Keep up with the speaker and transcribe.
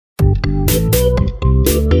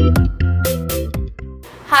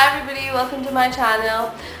Hi everybody, welcome to my channel.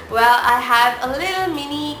 Well, I have a little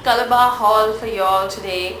mini Colorbar haul for y'all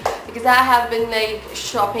today because I have been like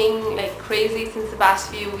shopping like crazy since the past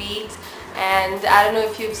few weeks, and I don't know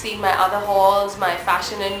if you've seen my other hauls, my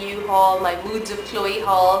Fashion and You haul, my Moodsofcloe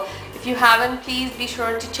haul. If you haven't, please be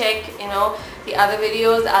sure to check the other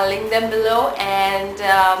videos. I'll link them below, and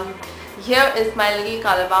here is my little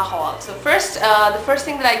Colorbar haul. So first, the first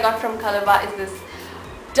thing that I got from Colorbar is this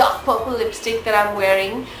dark purple lipstick that I'm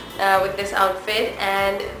wearing with this outfit,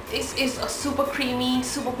 and this is a super creamy,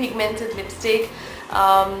 super pigmented lipstick.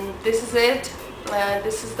 This is it.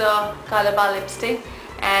 This is the Colorbar lipstick,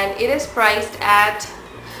 and it is priced at,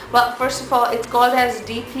 well, first of all, it's called as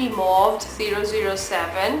Deeply Mauved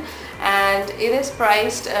 007, and it is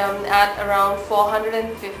priced at around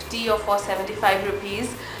 450 or 475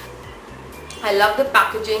 rupees. I love the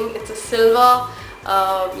packaging. It's a silver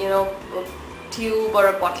tube or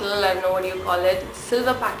a bottle, I don't know what you call it. It's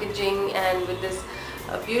silver packaging and with this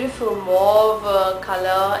beautiful mauve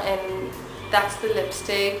color, and that's the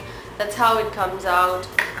lipstick. That's how it comes out,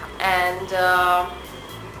 and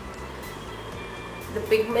the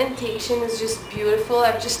pigmentation is just beautiful.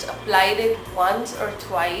 I've just applied it once or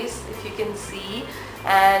twice, if you can see,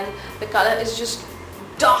 and the color is just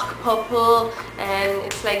dark purple, and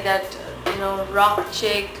it's like that rock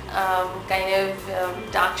chick kind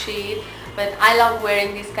of dark shade. But I love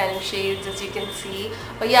wearing these kind of shades, as you can see.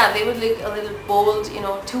 But yeah, they would look a little bold,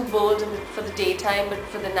 too bold for the daytime, but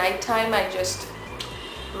for the nighttime I just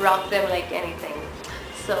rock them like anything.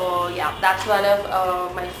 So yeah, that's one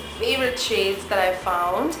of my favorite shades that I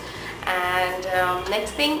found. And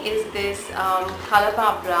next thing is this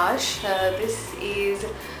Colorbar Blush. This is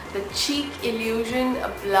the Cheek Illusion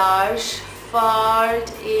Blush Fard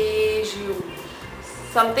et Jour.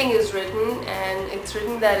 Something is written, and it's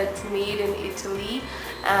written that it's made in Italy,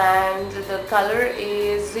 and the color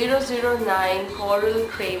is 009 Coral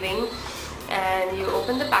Craving, and you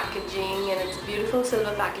open the packaging, and it's beautiful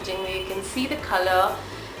silver packaging where you can see the color.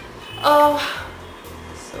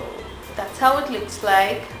 So that's how it looks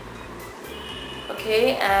like.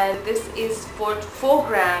 Okay, and this is for 4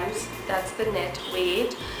 grams, that's the net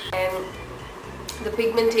weight, and the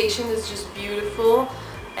pigmentation is just beautiful,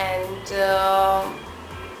 and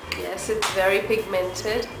yes, it's very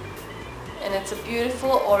pigmented, and it's a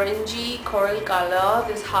beautiful orangey coral color.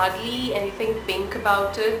 There's hardly anything pink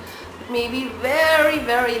about it, but maybe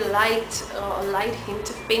very light, light hint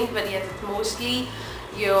of pink, but yes, it's mostly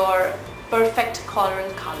your perfect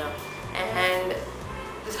coral color, and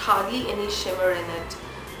there's hardly any shimmer in it.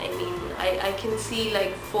 I mean, I can see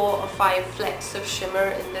like 4 or 5 flecks of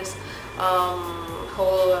shimmer in this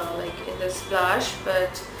whole like in this blush,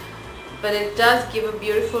 but it does give a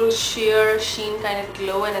beautiful sheer sheen kind of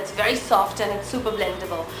glow, and it's very soft and it's super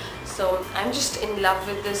blendable. So I'm just in love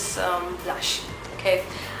with this blush. Okay,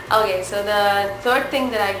 so the third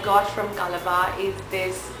thing that I got from Colorbar is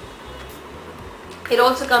this. It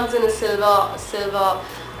also comes in a silver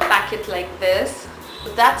packet like this.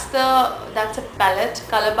 That's a palette.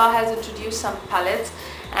 Colorbar has introduced some palettes,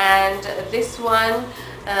 and this one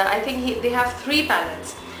I think they have 3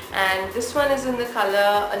 palettes. And this one is in the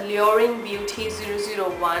color Alluring Beauty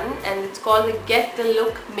 001, and it's called the Get the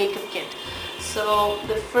Look Makeup Kit. So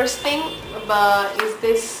the first thing is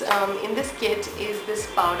this, in this kit is this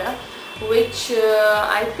powder, which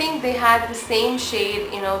I think they had the same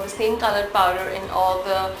shade, the same colored powder in all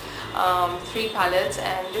the 3 palettes,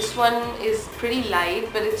 and this one is pretty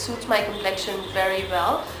light, but it suits my complexion very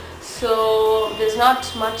well. So there's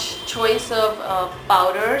not much choice of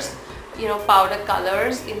powders, powder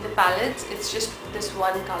colors in the palettes. It's just this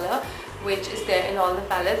one color which is there in all the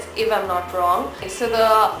palettes, if I'm not wrong. So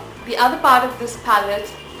the other part of this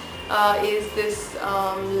palette is this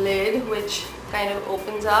lid, which kind of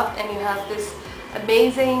opens up, and you have this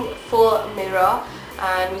amazing full mirror,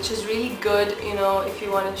 and which is really good if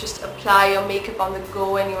you want to just apply your makeup on the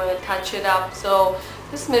go and you want to touch it up. So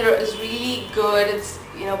this mirror is really good. It's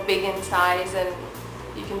big in size, and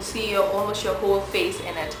you can see almost your whole face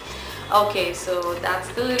in it. Okay, so that's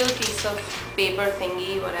the little piece of paper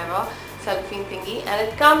thingy, whatever, cellophane thingy, and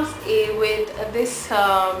it comes with this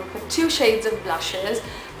 2 shades of blushes.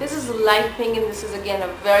 This is light pink, and this is again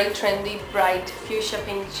a very trendy, bright fuchsia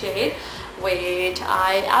pink shade, which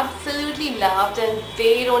I absolutely loved, and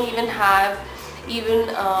they don't even have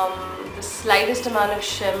the slightest amount of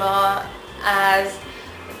shimmer as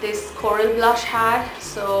this coral blush had,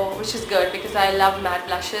 so which is good because I love matte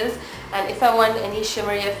blushes, and if I want any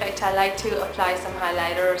shimmery effect, I like to apply some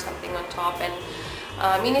highlighter or something on top. And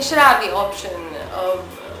I mean, you should have the option of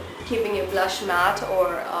keeping your blush matte or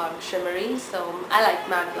shimmery. So I like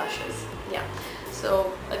matte blushes. Yeah.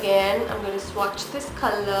 So again, I'm going to swatch this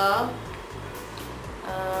color.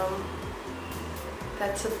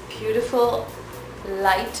 That's a beautiful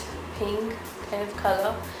light pink kind of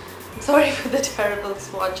color. I'm sorry for the terrible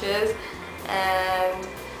swatches. And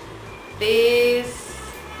this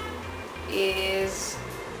is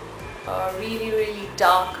a really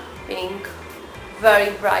dark pink,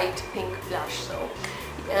 very bright pink blush. So,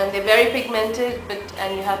 and they're very pigmented,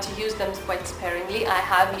 and you have to use them quite sparingly. I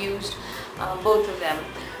have used both of them.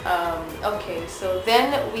 Okay, so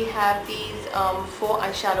then we have these 4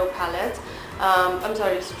 eyeshadow palettes. I'm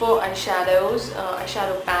sorry, it's 4 eyeshadows,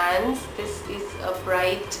 eyeshadow pans. This is a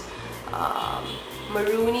bright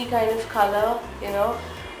maroony kind of color, you know.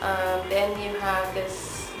 Then you have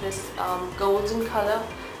this golden color.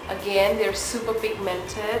 Again, they're super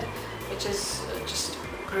pigmented, which is just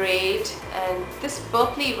great. And this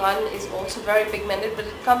purpley one is also very pigmented, but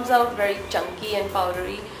it comes out very chunky and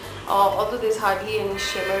powdery. Although there's hardly any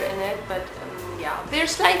shimmer in it, but yeah, they're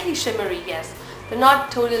slightly shimmery, yes. They're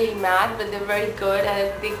not totally matte, but they're very good,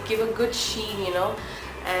 and they give a good sheen, you know.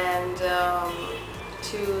 And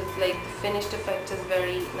like the finished effect is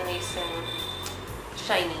very nice and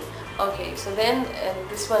shiny. Okay, so then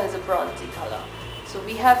this one is a bronzy color. So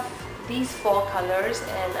we have these 4 colors,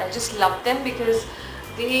 and I just love them because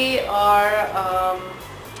they are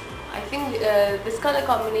I think this color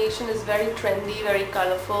combination is very trendy, very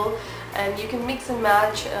colorful, and you can mix and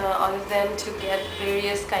match all of them to get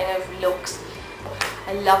various kind of looks.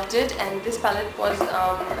 I loved it, and this palette was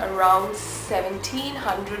around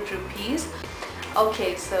 1700 rupees.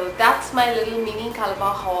 Okay, so that's my little mini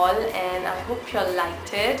Colorbar haul, and I hope you all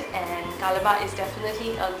liked it. And Colorbar is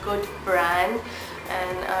definitely a good brand,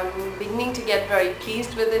 and I'm beginning to get very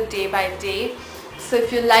pleased with it day by day. So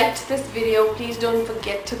if you liked this video, please don't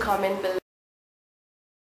forget to comment below.